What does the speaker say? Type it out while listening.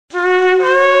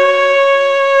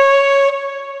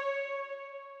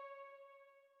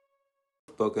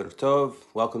Boker Tov.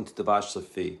 Welcome to Devash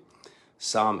Lafi.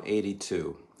 Psalm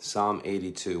 82. Psalm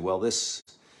 82. Well, this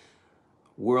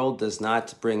world does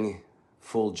not bring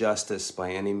full justice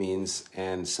by any means,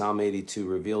 and Psalm 82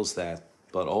 reveals that.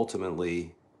 But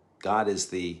ultimately, God is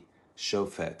the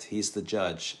shofet. He's the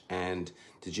judge. And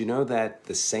did you know that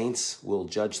the saints will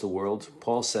judge the world?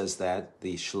 Paul says that.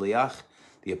 The Shliach,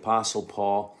 the Apostle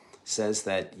Paul, says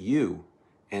that you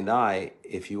and I,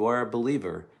 if you are a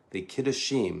believer, the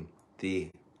Kiddushim,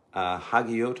 the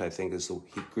Hagiot, I think is the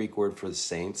Greek word for the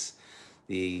saints,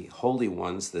 the holy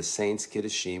ones, the saints,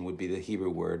 Kiddushim would be the Hebrew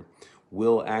word,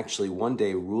 will actually one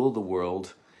day rule the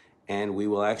world, and we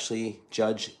will actually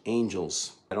judge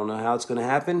angels. I don't know how it's going to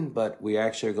happen, but we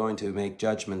actually are going to make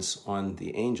judgments on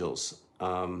the angels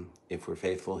if we're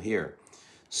faithful here.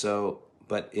 So,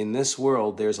 but in this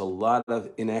world, there's a lot of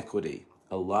inequity,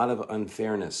 a lot of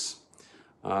unfairness.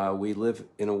 We live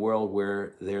in a world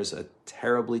where there's a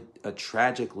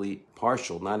tragically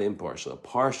partial, not impartial, a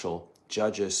partial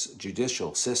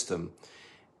judicial system.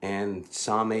 And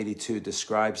Psalm 82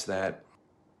 describes that,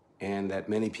 and that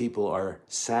many people are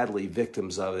sadly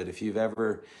victims of it. If you've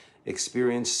ever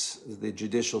experienced the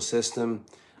judicial system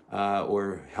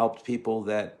or helped people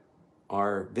that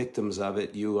are victims of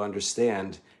it, you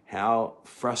understand how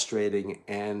frustrating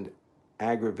and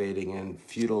aggravating and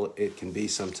futile it can be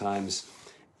sometimes.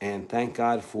 And thank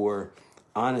God for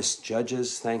honest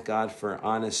judges. Thank God for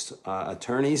honest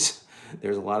attorneys.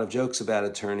 There's a lot of jokes about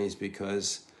attorneys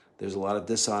because there's a lot of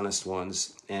dishonest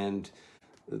ones and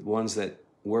ones that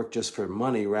work just for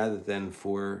money rather than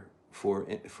for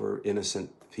innocent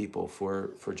people,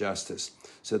 for justice.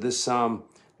 So this psalm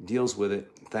deals with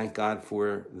it. Thank God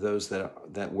for those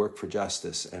that work for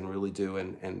justice and really do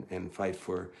and fight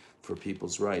for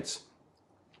people's rights.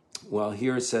 Well,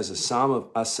 here it says a psalm of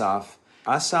Asaph.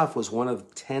 Asaph was one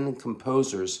of 10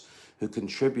 composers who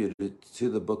contributed to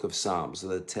the book of Psalms,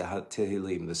 the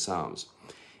Tehillim, the Psalms.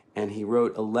 And he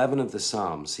wrote 11 of the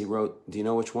Psalms. He wrote, do you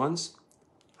know which ones?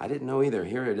 I didn't know either.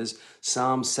 Here it is,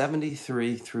 Psalm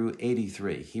 73 through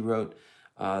 83. He wrote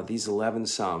these 11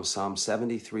 Psalms, Psalm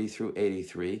 73 through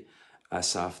 83,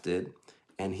 Asaph did.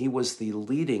 And he was the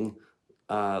leading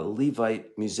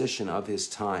Levite musician of his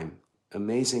time.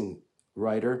 Amazing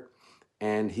writer.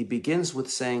 And he begins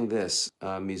with saying this,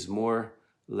 Mizmor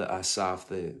le'Asaph,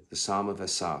 the Psalm of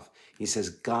Asaph. He says,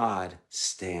 God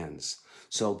stands.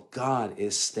 So God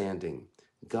is standing.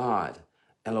 God,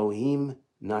 Elohim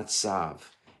Natsav.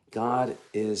 God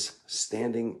is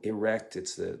standing erect.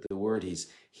 It's the word.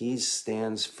 He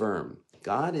stands firm.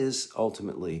 God is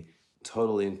ultimately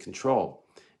totally in control.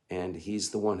 And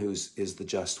he's the one is the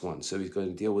just one. So he's going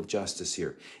to deal with justice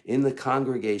here. In the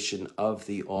congregation of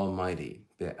the Almighty,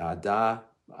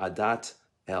 Adat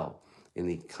El, in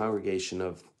the congregation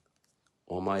of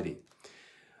Almighty.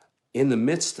 In the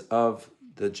midst of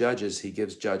the judges, he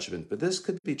gives judgment. But this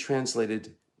could be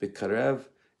translated, B'karev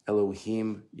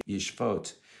Elohim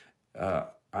Yishvot.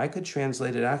 I could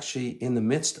translate it actually in the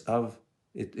midst,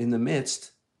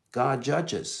 God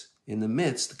judges. In the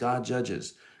midst, God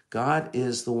judges. God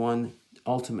is the one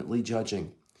ultimately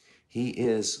judging. He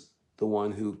is the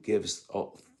one who gives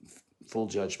full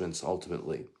judgments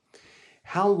ultimately.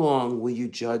 How long will you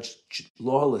judge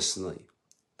lawlessly?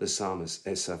 The psalmist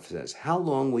Asaph says. How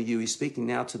long will you, he's speaking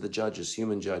now to the judges,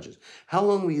 human judges. How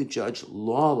long will you judge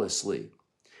lawlessly?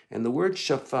 And the word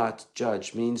shafat,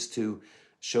 judge,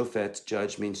 shofet,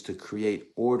 judge, means to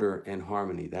create order and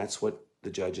harmony. That's what the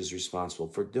judge is responsible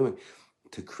for doing.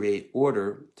 To create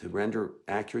order, to render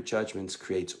accurate judgments,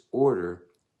 creates order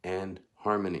and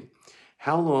harmony.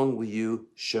 How long will you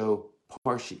judge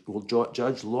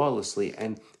lawlessly,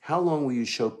 and how long will you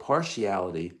show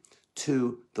partiality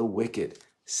to the wicked?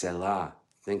 Selah.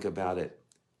 Think about it.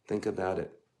 Think about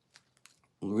it.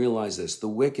 Realize this. The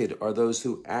wicked are those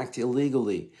who act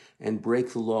illegally and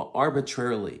break the law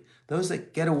arbitrarily. Those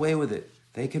that get away with it.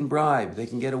 They can bribe. They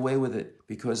can get away with it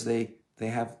because they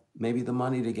have maybe the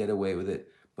money to get away with it,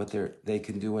 but they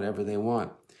can do whatever they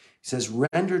want. He says,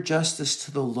 render justice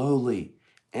to the lowly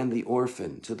and the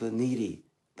orphan, to the needy,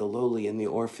 the lowly and the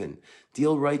orphan.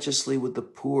 Deal righteously with the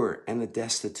poor and the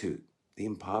destitute, the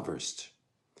impoverished.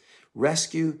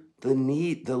 Rescue the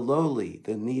lowly,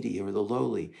 the needy or the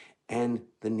lowly, and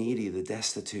the needy, the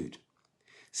destitute.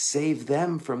 Save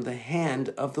them from the hand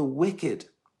of the wicked.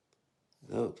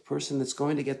 The person that's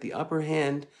going to get the upper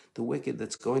hand, the wicked,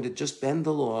 that's going to just bend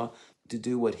the law to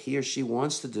do what he or she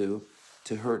wants to do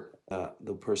to hurt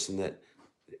the person that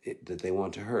they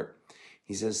want to hurt.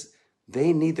 He says,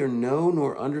 they neither know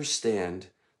nor understand.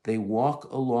 They walk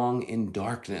along in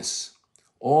darkness.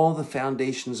 All the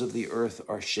foundations of the earth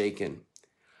are shaken.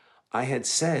 I had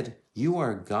said, you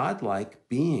are godlike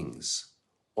beings,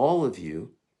 all of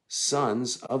you,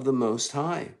 sons of the Most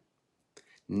High.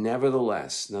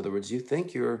 Nevertheless, in other words, you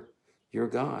think you're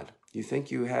God. You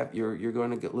think you're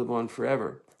going to live on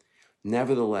forever.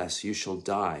 Nevertheless, you shall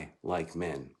die like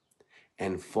men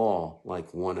and fall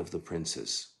like one of the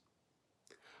princes.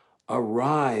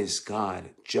 Arise,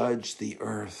 God, judge the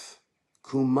earth.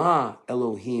 Kuma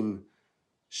Elohim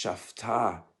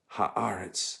shafta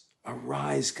haaretz.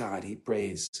 Arise, God, he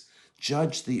prays,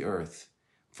 judge the earth,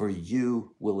 for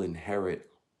you will inherit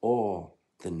all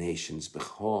the nations.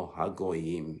 Bechol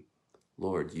hagoyim.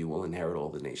 Lord, you will inherit all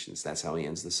the nations. That's how he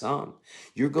ends the psalm.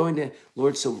 You're going to,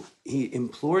 Lord, so he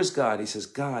implores God. He says,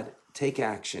 God, take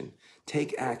action.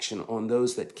 Take action on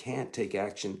those that can't take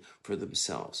action for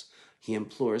themselves. He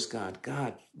implores God,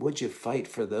 God, would you fight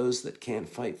for those that can't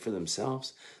fight for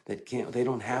themselves, they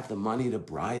don't have the money to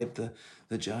bribe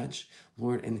the judge,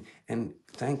 Lord. And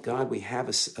thank God we have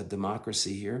a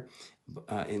democracy here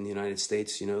in the United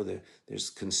States. You know,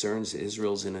 there's concerns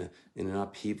Israel's in an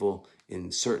upheaval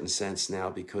in certain sense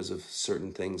now because of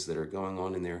certain things that are going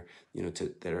on in there, you know,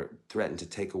 that are threatened to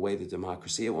take away the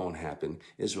democracy. It won't happen.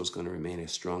 Israel's going to remain a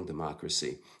strong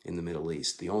democracy in the Middle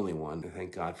East, the only one.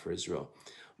 Thank God for Israel.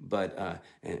 But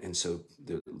and so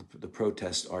the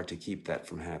protests are to keep that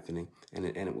from happening, and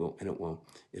it won't.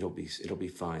 It'll be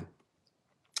fine.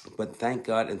 But thank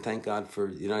God for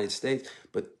the United States.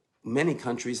 But many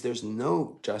countries, there's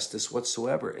no justice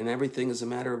whatsoever, and everything is a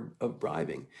matter of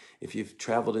bribing. If you've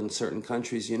traveled in certain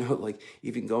countries, you know, like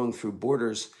even going through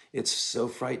borders, it's so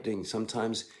frightening.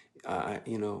 Sometimes,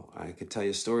 you know, I could tell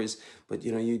you stories, but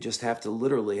you know, you just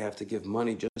literally have to give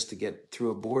money just to get through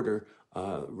a border,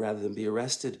 rather than be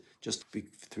arrested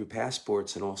through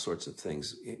passports and all sorts of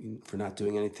things for not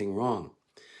doing anything wrong.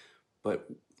 But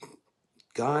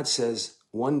God says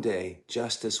one day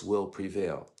justice will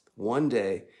prevail. One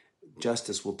day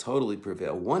justice will totally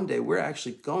prevail. One day we're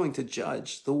actually going to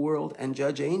judge the world and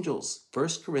judge angels. 1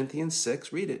 Corinthians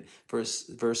 6, read it,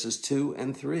 verses 2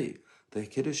 and 3. The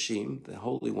Kiddushim, the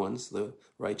holy ones, the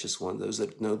righteous ones, those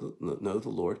that know the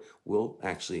Lord, will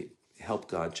actually help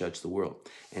God judge the world.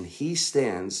 And he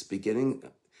stands, beginning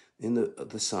in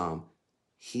the psalm,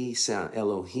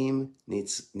 Elohim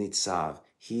nitzav.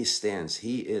 He stands.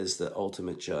 He is the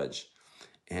ultimate judge.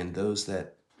 And those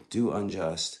that do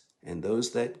unjust and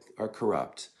those that are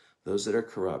corrupt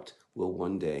will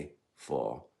one day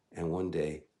fall and one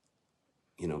day,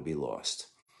 you know, be lost,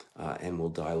 and will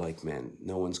die like men.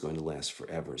 No one's going to last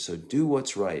forever. So do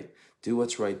what's right. Do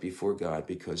what's right before God,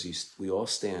 because we all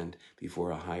stand before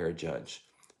a higher judge.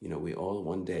 You know, we all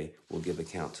one day will give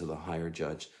account to the higher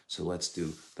judge. So let's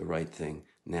do the right thing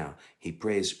now. He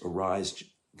prays, arise,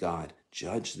 God,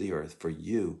 judge the earth, for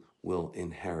you will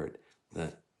inherit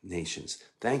the nations.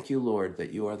 Thank you, Lord,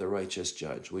 that you are the righteous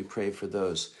judge. We pray for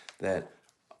those that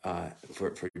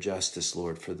for justice,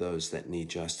 Lord, for those that need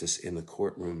justice in the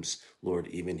courtrooms, Lord,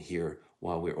 even here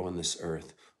while we're on this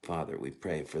earth. Father, we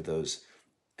pray for those,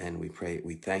 and we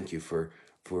thank you for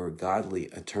godly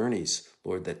attorneys,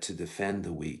 Lord, that to defend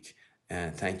the weak.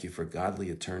 And thank you for godly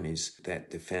attorneys that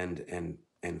defend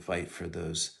and fight for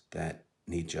those that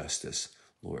need justice,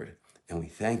 Lord. And we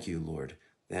thank you, Lord,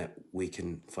 that we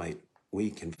can fight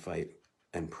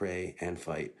and pray and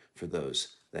fight for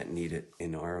those that need it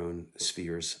in our own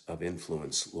spheres of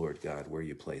influence, Lord God, where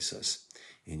you place us.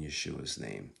 In Yeshua's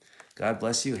name. God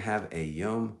bless you. Have a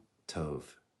Yom Tov.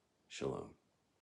 Shalom.